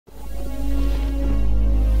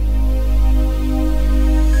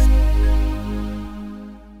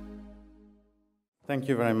Thank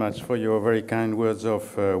you very much for your very kind words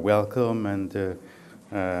of welcome, and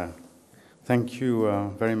thank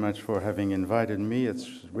you very much for having invited me. It's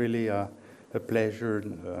really a pleasure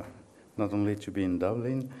not only to be in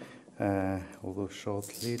Dublin, although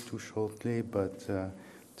too shortly, but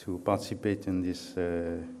to participate in this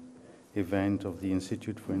event of the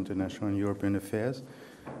Institute for International and European Affairs.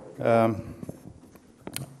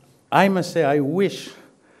 I must say, I wish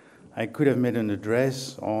I could have made an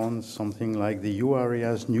address on something like the euro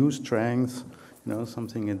area's new strength,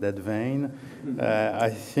 something in that vein. I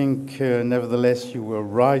think, nevertheless, you were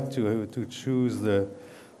right to choose the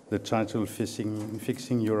title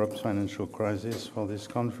Fixing Europe's Financial Crisis for this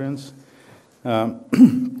conference,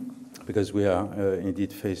 because we are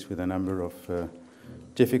indeed faced with a number of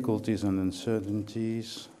difficulties and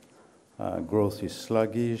uncertainties. Growth is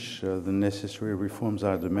sluggish, the necessary reforms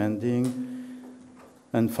are demanding,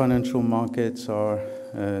 and financial markets are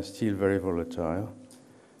still very volatile.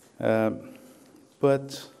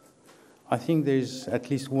 But I think there's at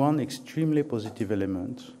least one extremely positive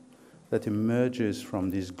element that emerges from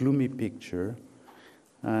this gloomy picture,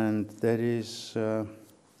 and that is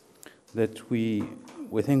that we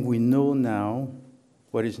think we know now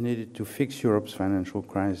what is needed to fix Europe's financial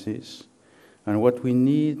crisis. And what we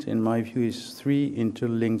need, in my view, is three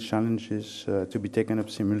interlinked challenges to be taken up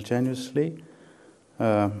simultaneously.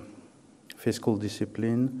 Fiscal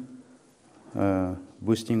discipline,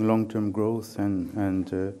 boosting long-term growth,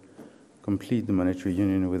 and complete the monetary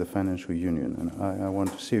union with a financial union. And I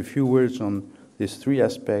want to say a few words on these three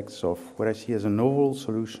aspects of what I see as an overall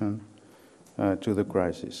solution to the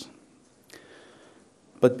crisis.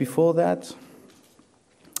 But before that,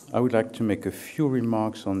 I would like to make a few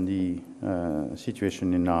remarks on the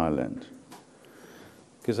situation in Ireland.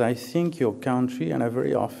 Because I think your country, and I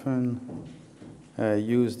very often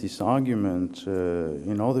use this argument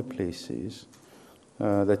in other places,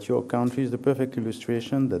 that your country is the perfect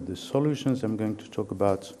illustration that the solutions I'm going to talk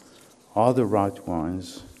about are the right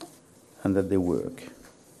ones and that they work.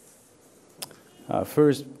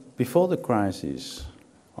 First, before the crisis,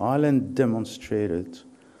 Ireland demonstrated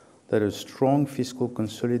that a strong fiscal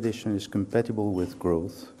consolidation is compatible with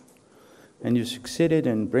growth, and you succeeded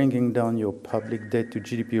in bringing down your public debt to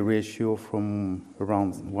GDP ratio from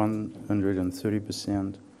around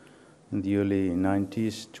 130% in the early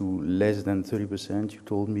 90s to less than 30%. You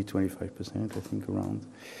told me 25%, I think, around.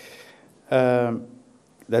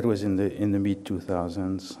 That was in the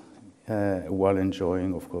mid-2000s, while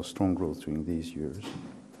enjoying, of course, strong growth during these years.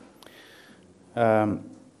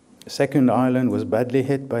 Second, Ireland was badly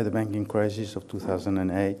hit by the banking crisis of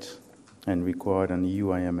 2008 and required an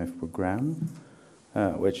EU-IMF program,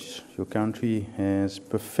 which your country has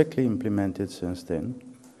perfectly implemented since then,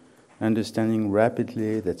 understanding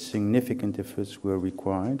rapidly that significant efforts were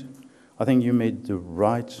required. I think you made the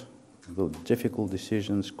right, though difficult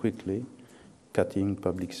decisions quickly, cutting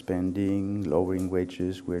public spending, lowering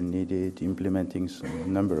wages where needed, implementing a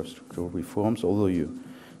number of structural reforms, although you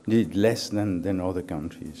did less than other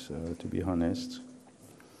countries, to be honest.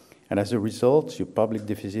 And as a result, your public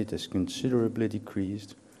deficit has considerably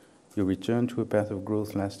decreased. You returned to a path of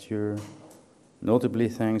growth last year, notably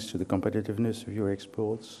thanks to the competitiveness of your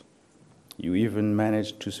exports. You even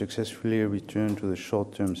managed to successfully return to the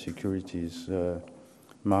short-term securities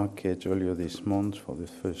market earlier this month for the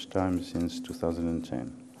first time since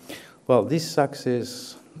 2010. Well, this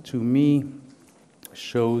success, to me,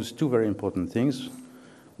 shows two very important things.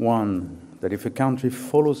 One, that if a country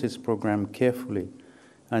follows its program carefully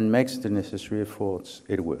and makes the necessary efforts,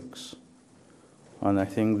 it works. And I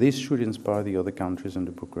think this should inspire the other countries in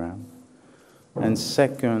the program. And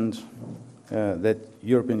second, that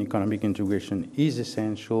European economic integration is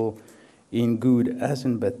essential in good as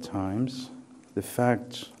in bad times. The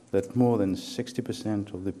fact that more than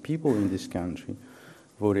 60% of the people in this country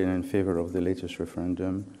voted in favor of the latest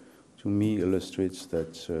referendum, to me, illustrates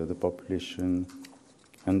that the population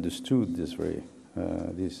understood this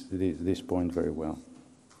point very well.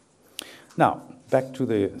 Now, back to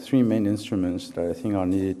the three main instruments that I think are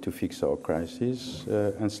needed to fix our crisis,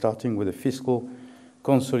 and starting with the fiscal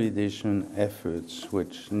consolidation efforts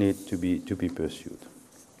which need to be pursued.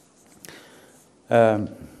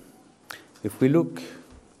 If we look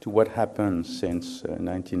to what happened since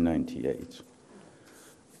 1998,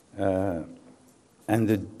 and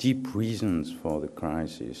the deep reasons for the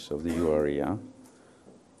crisis of the euro area,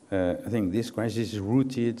 I think this crisis is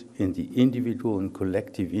rooted in the individual and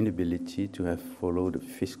collective inability to have followed a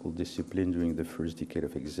fiscal discipline during the first decade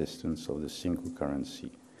of existence of the single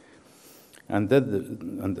currency. And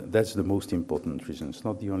that's the most important reason. It's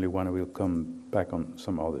not the only one. I will come back on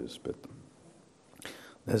some others. But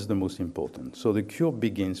That's the most important. So the cure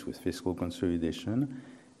begins with fiscal consolidation,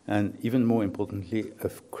 and even more importantly, a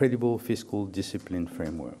credible fiscal discipline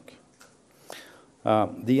framework.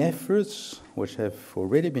 The efforts which have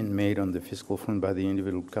already been made on the fiscal front by the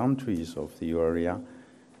individual countries of the euro area,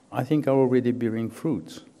 I think are already bearing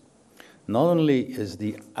fruit. Not only is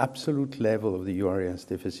the absolute level of the euro area's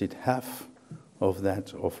deficit half of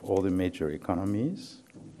that of all the major economies,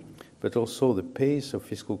 but also the pace of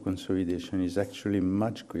fiscal consolidation is actually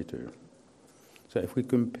much greater. So if we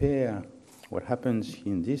compare what happens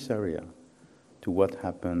in this area to what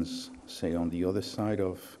happens, say, on the other side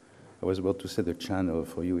of, I was about to say the channel,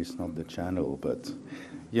 for you it's not the channel, but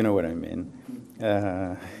you know what I mean.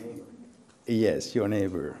 Yes, your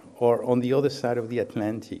neighbor, or on the other side of the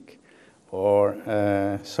Atlantic, or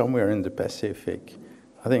somewhere in the Pacific.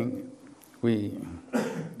 I think we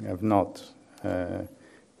have not,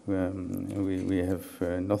 we have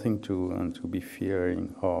nothing to be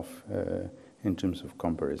fearing of in terms of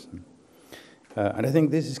comparison. And I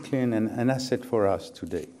think this is clearly an asset for us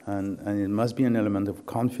today, and it must be an element of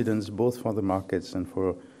confidence both for the markets and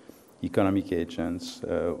for economic agents,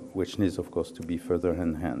 which needs, of course, to be further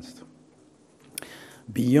enhanced.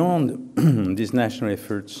 Beyond these national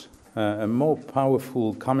efforts, a more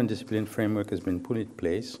powerful common discipline framework has been put in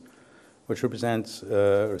place, which represents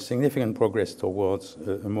significant progress towards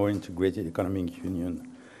a more integrated economic union.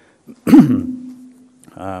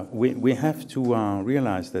 We have to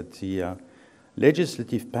realize that the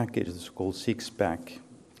legislative package, the so-called six-pack,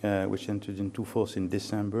 which entered into force in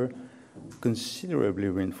December, considerably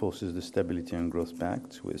reinforces the Stability and Growth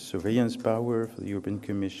Pact with surveillance power for the European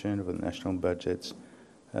Commission over the national budgets,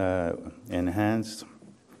 enhanced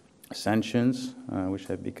sanctions, which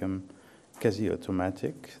have become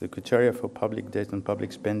quasi-automatic. The criteria for public debt and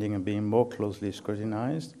public spending are being more closely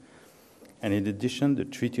scrutinized. And in addition, the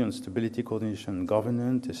Treaty on Stability, Coordination and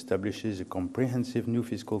Governance establishes a comprehensive new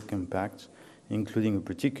fiscal compact, including a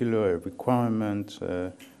particular requirement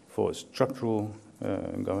for a structural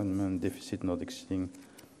government deficit not exceeding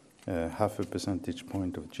 0.5 percentage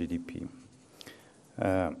point of GDP.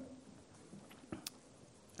 And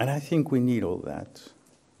I think we need all that.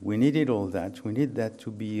 We needed all that. We need that to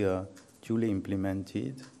be duly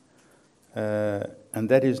implemented. And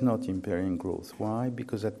that is not impairing growth. Why?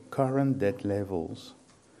 Because at current debt levels,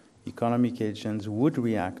 economic agents would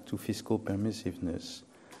react to fiscal permissiveness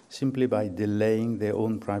simply by delaying their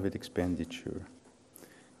own private expenditure.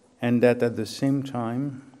 And that at the same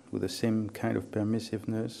time, with the same kind of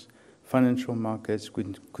permissiveness, financial markets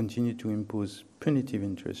would continue to impose punitive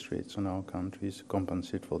interest rates on our countries to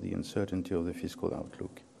compensate for the uncertainty of the fiscal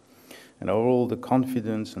outlook. And overall, the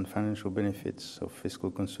confidence and financial benefits of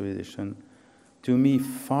fiscal consolidation, to me,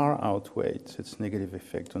 far outweighs its negative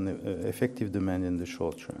effect on the effective demand in the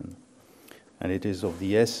short term. And it is of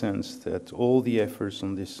the essence that all the efforts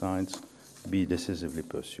on these sides be decisively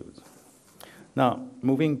pursued. Now,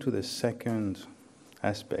 moving to the second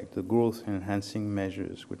aspect, the growth-enhancing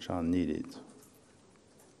measures which are needed.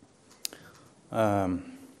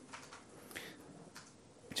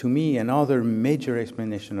 To me, another major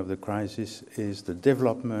explanation of the crisis is the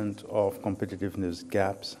development of competitiveness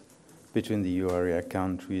gaps between the euro area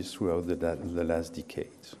countries throughout the last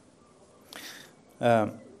decades.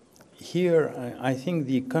 Here, I think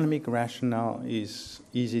the economic rationale is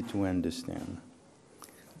easy to understand,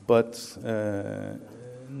 but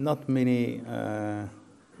not many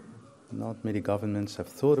governments have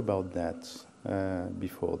thought about that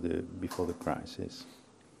before the crisis.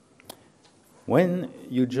 When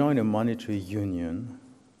you join a monetary union,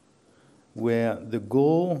 where the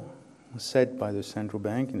goal set by the central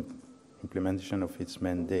bank in implementation of its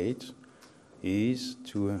mandate is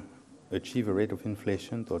to achieve a rate of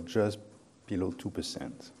inflation or just below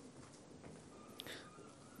 2%.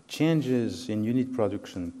 Changes in unit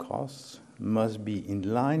production costs must be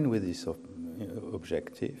in line with this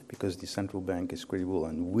objective, because the central bank is credible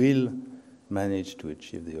and will manage to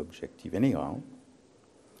achieve the objective anyhow.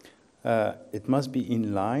 It must be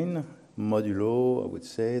in line, modulo, I would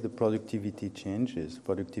say, the productivity changes,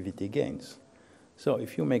 productivity gains. So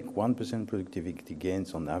if you make 1% productivity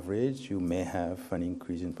gains on average, you may have an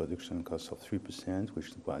increase in production costs of 3%, which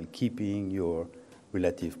is while keeping your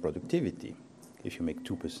relative productivity. If you make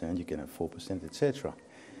 2%, you can have 4%, etc.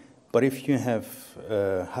 But if you have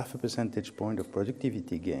 0.5 percentage point of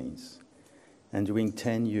productivity gains, and during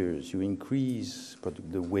 10 years you increase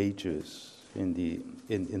the wages in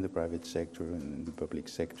the private sector and in the public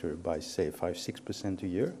sector by, say, 5-6% a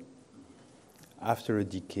year, after a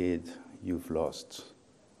decade, you've lost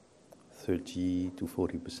 30 to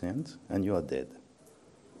 40%, and you are dead.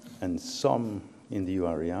 And some in the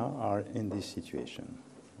euro area are in this situation.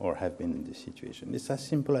 or have been in this situation. It's as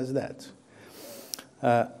simple as that.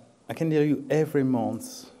 I can tell you every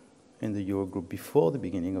month in the Eurogroup before the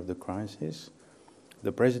beginning of the crisis,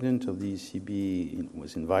 the president of the ECB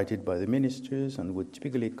was invited by the ministers and would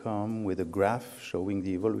typically come with a graph showing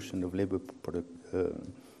the evolution of labor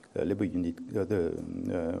unit,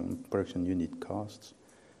 production unit costs,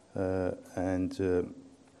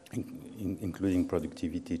 including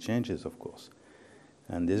productivity changes, of course.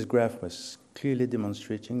 And this graph was clearly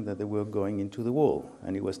demonstrating that they were going into the wall.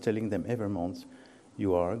 And he was telling them every month,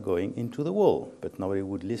 you are going into the wall. But nobody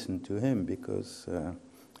would listen to him because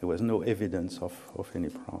there was no evidence of any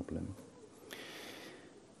problem.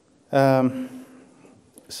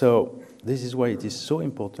 So this is why it is so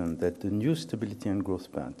important that the new Stability and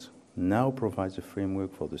Growth Pact now provides a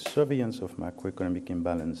framework for the surveillance of macroeconomic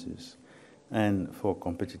imbalances and for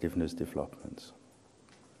competitiveness development.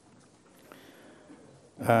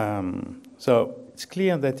 So it's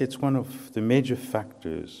clear that it's one of the major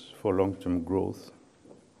factors for long-term growth,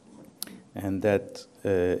 and that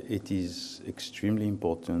it is extremely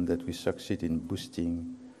important that we succeed in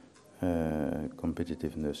boosting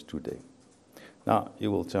competitiveness today. Now,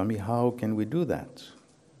 you will tell me, how can we do that?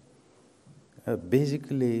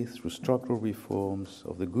 Basically, through structural reforms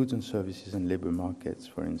of the goods and services and labor markets,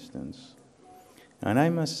 for instance. And I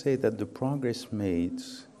must say that the progress made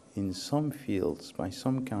in some fields by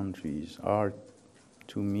some countries are,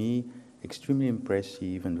 to me, extremely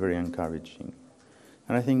impressive and very encouraging.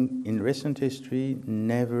 And I think in recent history,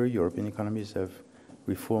 never European economies have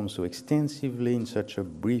reformed so extensively in such a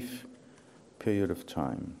brief period of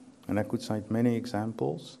time. And I could cite many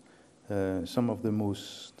examples. Some of the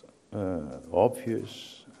most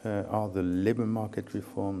obvious are the labor market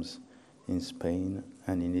reforms in Spain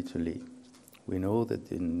and in Italy. We know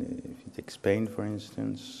that if you take Spain, for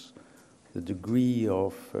instance, the degree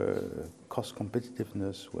of cost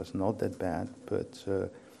competitiveness was not that bad, but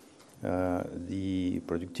the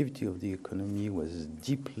productivity of the economy was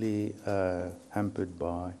deeply hampered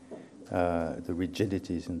by the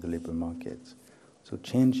rigidities in the labor market. So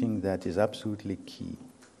changing that is absolutely key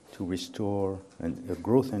to restore a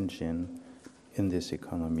growth engine in this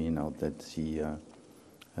economy now that the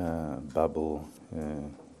bubble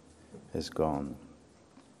has gone.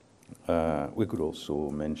 We could also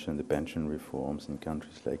mention the pension reforms in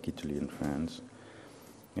countries like Italy and France.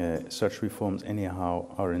 Such reforms, anyhow,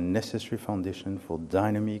 are a necessary foundation for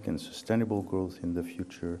dynamic and sustainable growth in the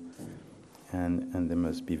future, and they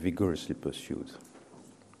must be vigorously pursued.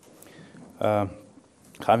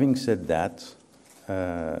 Having said that,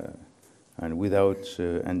 and without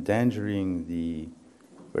endangering the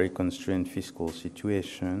very constrained fiscal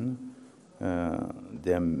situation,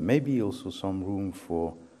 there may be also some room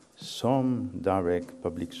for some direct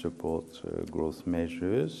public support growth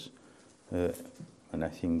measures, and I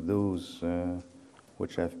think those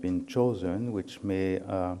which have been chosen, which may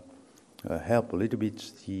help a little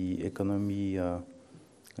bit the economy,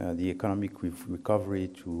 the economic recovery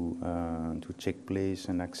to take place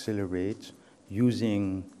and accelerate,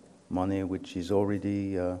 using money which is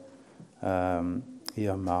already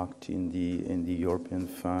earmarked in the European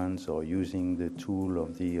funds, or using the tool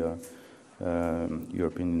of the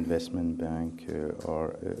European Investment Bank,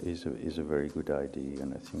 is a very good idea.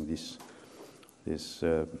 And I think this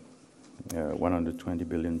 120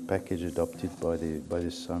 billion package adopted by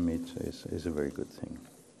the summit is a very good thing.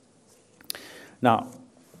 Now,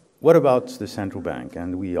 what about the central bank?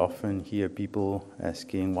 And we often hear people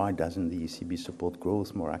asking, why doesn't the ECB support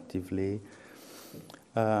growth more actively?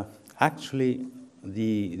 Actually,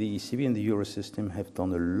 the ECB and the Eurosystem have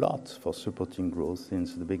done a lot for supporting growth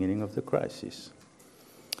since the beginning of the crisis,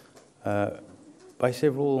 by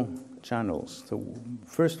several channels. The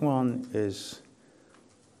first one is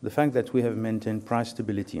the fact that we have maintained price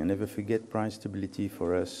stability. And never forget, price stability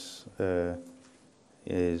for us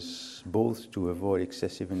is both to avoid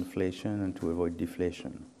excessive inflation and to avoid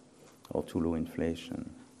deflation, or too low inflation.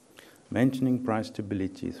 Maintaining price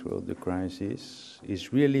stability throughout the crisis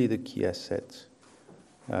is really the key asset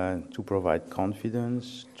to provide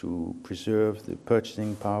confidence, to preserve the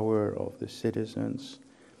purchasing power of the citizens,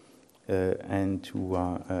 and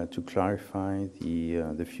to clarify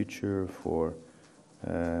the future for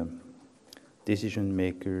decision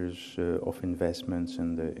makers of investments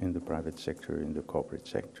in the private sector, in the corporate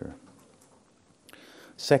sector.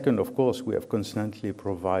 Second, of course, we have constantly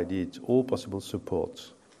provided all possible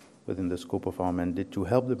support within the scope of our mandate to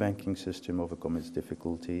help the banking system overcome its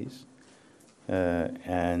difficulties.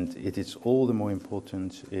 And it is all the more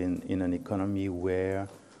important in an economy where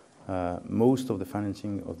most of the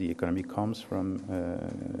financing of the economy comes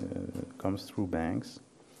through banks.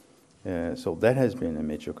 So that has been a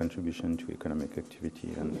major contribution to economic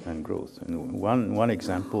activity and growth. And one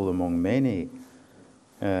example among many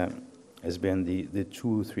has been the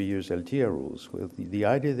 2-3 years LTR rules. Well, the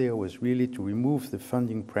idea there was really to remove the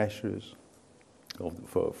funding pressures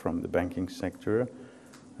from the banking sector,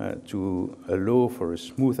 to allow for a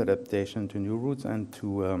smooth adaptation to new routes and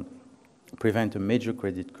to prevent a major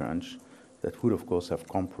credit crunch that would, of course, have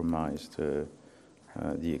compromised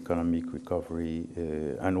the economic recovery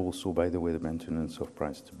and also, by the way, the maintenance of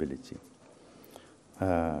price stability.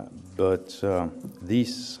 But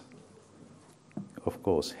this, of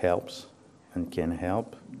course, helps and can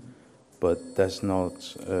help, but does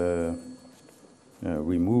not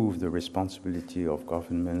remove the responsibility of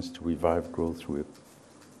governments to revive growth through a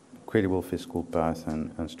credible fiscal path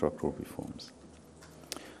and structural reforms.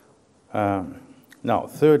 Now,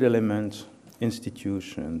 third element,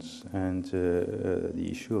 institutions and the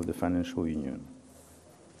issue of the financial union.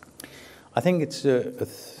 I think it's a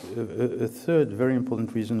third very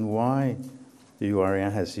important reason why the euro area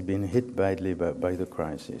has been hit badly by the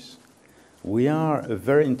crisis. We are a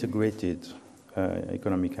very integrated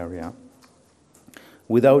economic area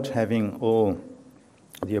without having all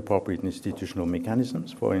the appropriate institutional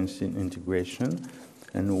mechanisms for integration.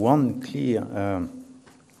 And one clear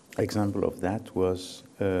example of that was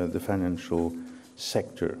the financial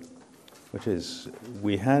sector, which is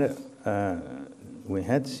we had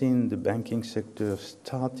seen the banking sector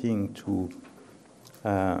starting to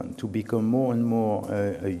become more and more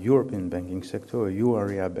a European banking sector, a euro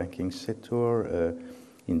area banking sector,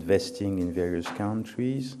 investing in various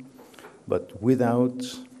countries, but without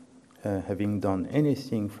having done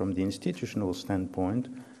anything from the institutional standpoint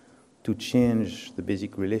to change the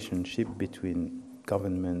basic relationship between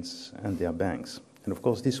governments and their banks. And of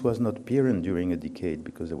course, this was not apparent during a decade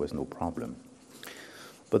because there was no problem.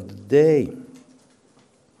 But the day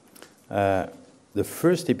the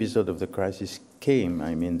first episode of the crisis came,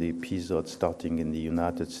 I mean the episode starting in the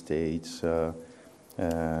United States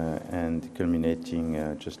and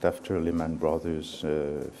culminating just after Lehman Brothers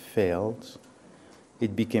failed,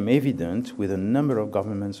 it became evident with a number of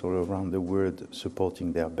governments all around the world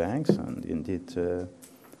supporting their banks, and indeed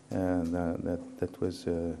that was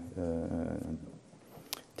a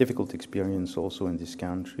difficult experience also in this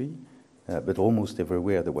country, but almost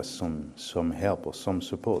everywhere there was some help or some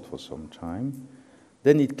support for some time.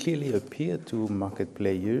 Then it clearly appeared to market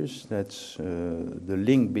players that the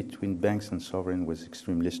link between banks and sovereign was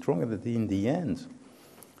extremely strong, and that in the end,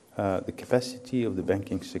 the capacity of the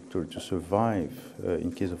banking sector to survive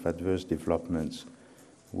in case of adverse developments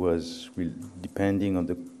was depending on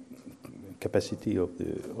the capacity of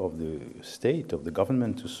the state, of the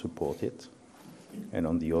government to support it. And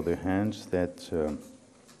on the other hand, that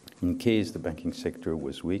in case the banking sector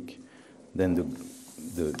was weak, then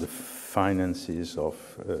the finances of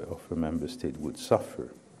a member state would suffer.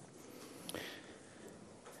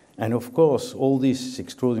 And of course, all this is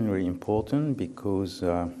extraordinarily important because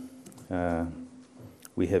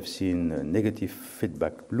we have seen negative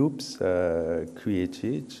feedback loops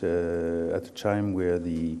created at a time where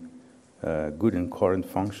the good and current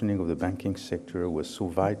functioning of the banking sector was so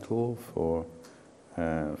vital for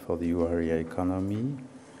the euro area economy,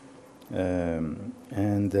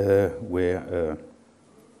 and where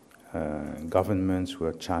governments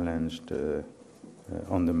were challenged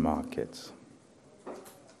on the markets.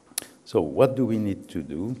 So what do we need to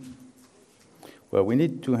do? Well, we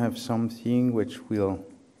need to have something which will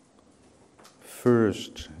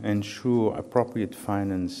first ensure appropriate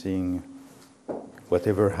financing,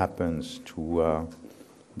 whatever happens to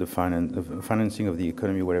the financing of the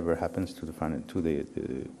economy, whatever happens to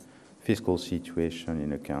the fiscal situation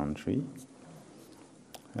in a country.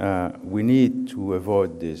 We need to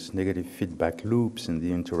avoid these negative feedback loops and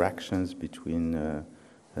the interactions between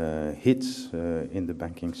hits in the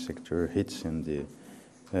banking sector, hits in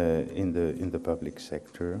the public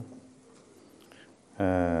sector,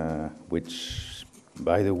 which,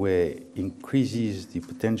 by the way, increases the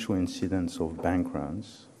potential incidence of bank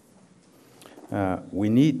runs. We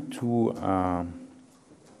need to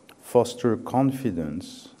foster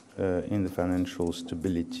confidence in the financial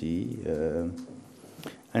stability.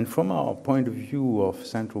 And from our point of view of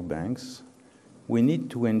central banks, we need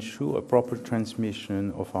to ensure a proper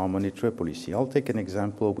transmission of our monetary policy. I'll take an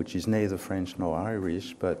example which is neither French nor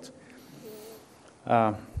Irish, but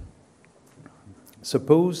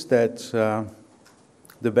suppose that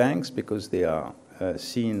the banks, because they are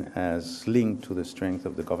seen as linked to the strength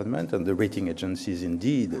of the government, and the rating agencies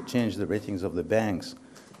indeed change the ratings of the banks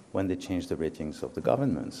when they change the ratings of the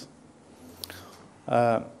governments.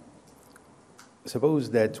 suppose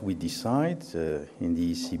that we decide in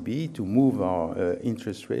the ECB to move our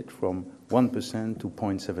interest rate from 1% to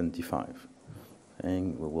 0.75.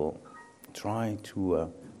 And we will try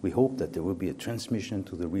to, we hope that there will be a transmission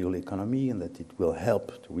to the real economy and that it will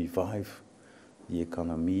help to revive the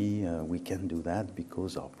economy. We can do that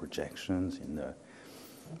because our projections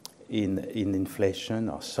in inflation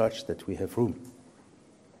are such that we have room.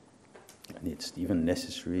 And it's even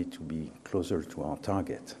necessary to be closer to our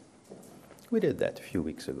target. We did that a few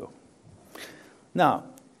weeks ago. Now,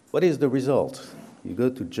 what is the result? You go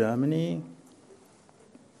to Germany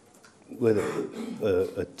with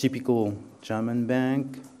a typical German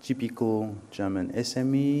bank, typical German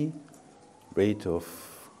SME, rate of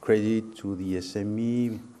credit to the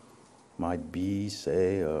SME might be,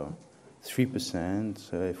 say,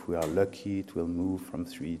 3%. If we are lucky, it will move from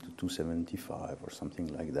 3 to 275 or something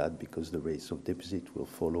like that because the rates of deposit will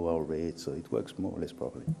follow our rates, so it works more or less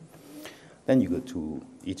properly. Then you go to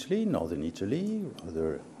Italy, northern Italy,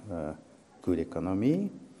 rather good economy,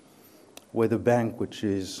 with a bank which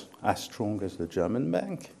is as strong as the German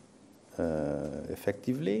bank,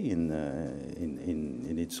 effectively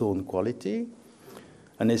in its own quality.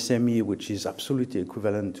 An SME which is absolutely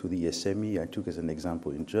equivalent to the SME I took as an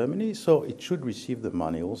example in Germany, so it should receive the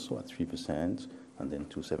money also at 3% and then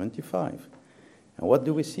 2.75. And what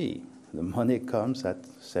do we see? The money comes at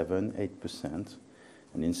 7, 8%.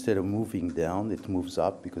 And instead of moving down, it moves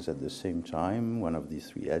up because at the same time, one of these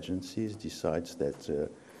three agencies decides that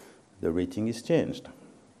the rating is changed.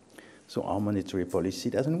 So our monetary policy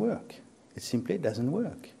doesn't work. It simply doesn't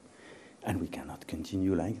work. And we cannot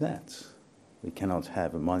continue like that. We cannot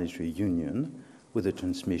have a monetary union with a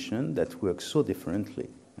transmission that works so differently.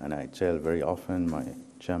 And I tell very often my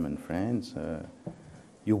German friends,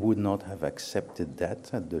 you would not have accepted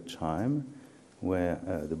that at the time where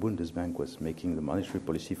the Bundesbank was making the monetary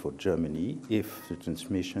policy for Germany if the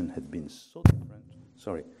transmission had been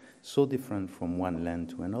so different from one land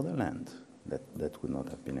to another land. That would not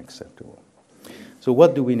have been acceptable. So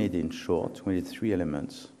what do we need in short? We need three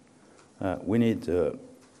elements. We need a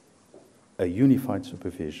unified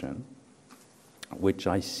supervision, which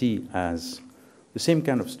I see as the same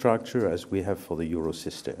kind of structure as we have for the Euro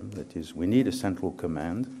system. That is, we need a central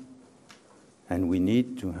command, and we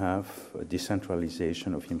need to have a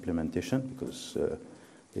decentralization of implementation because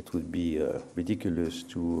it would be ridiculous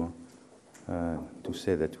to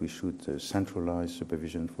say that we should centralize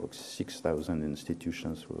supervision for 6,000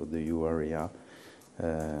 institutions for the euro area,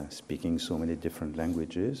 speaking so many different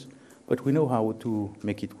languages. But we know how to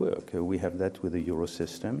make it work. We have that with the euro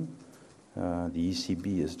system. The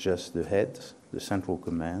ECB is just the head, the central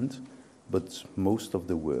command, but most of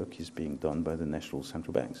the work is being done by the national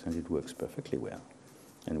central banks, and it works perfectly well.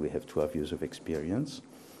 And we have 12 years of experience.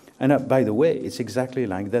 And by the way, it's exactly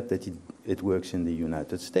like that it works in the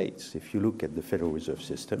United States. If you look at the Federal Reserve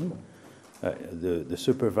System, the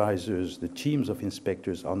supervisors, the teams of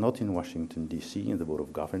inspectors are not in Washington, D.C., in the Board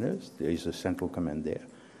of Governors. There is a central command there.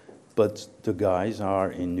 But the guys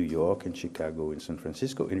are in New York, in Chicago, in San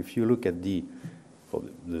Francisco. And if you look at the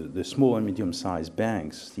small and medium-sized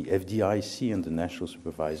banks, the FDIC and the national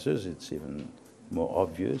supervisors, it's even more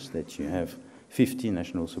obvious that you have 50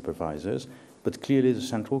 national supervisors. But clearly the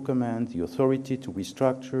central command, the authority to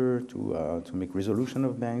restructure, to make resolution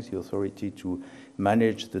of banks, the authority to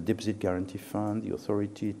manage the deposit guarantee fund, the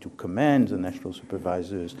authority to command the national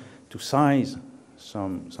supervisors, to size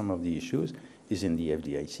some of the issues, is in the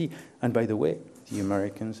FDIC. And by the way, the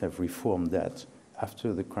Americans have reformed that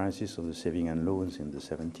after the crisis of the saving and loans in the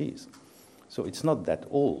 70s. So it's not that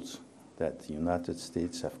old that the United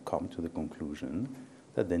States have come to the conclusion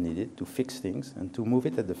that they needed to fix things and to move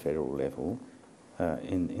it at the federal level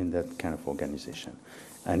in that kind of organization.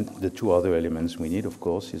 And the two other elements we need, of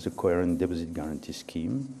course, is a coherent deposit guarantee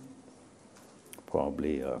scheme,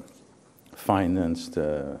 probably financed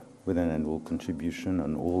with an annual contribution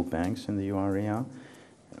on all banks in the euro area,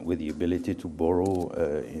 with the ability to borrow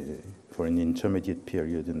for an intermediate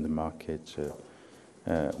period in the market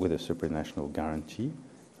with a supranational guarantee.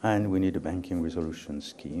 And we need a banking resolution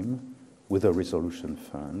scheme with a resolution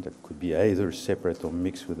fund that could be either separate or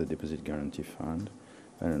mixed with a deposit guarantee fund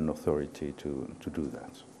and an authority to do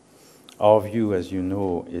that. Our view, as you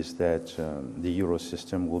know, is that the euro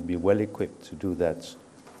system will be well equipped to do that,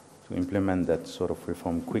 to implement that sort of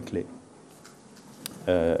reform quickly.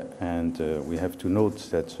 And we have to note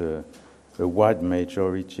that a wide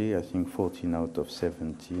majority, I think 14 out of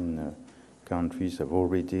 17 countries have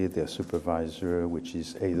already their supervisor, which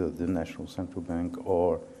is either the National Central Bank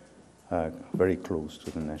or very close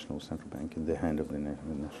to the National Central Bank, in the hand of the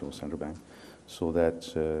National Central Bank. So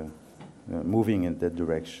that moving in that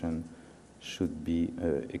direction should be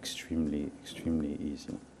extremely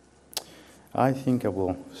easy. I think I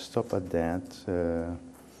will stop at that.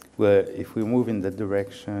 Well, if we move in that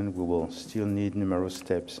direction, we will still need numerous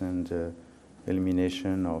steps and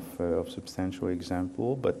elimination of substantial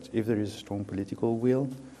example. But if there is a strong political will,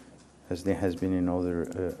 as there has been in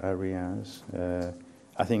other areas,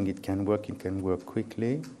 I think it can work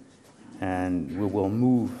quickly, and we will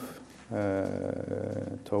move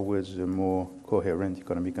towards a more coherent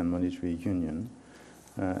economic and monetary union.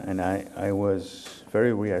 And I was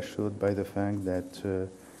very reassured by the fact that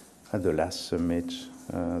at the last summit,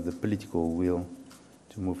 the political will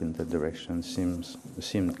to move in that direction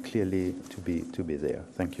seemed clearly to be there.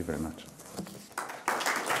 Thank you very much.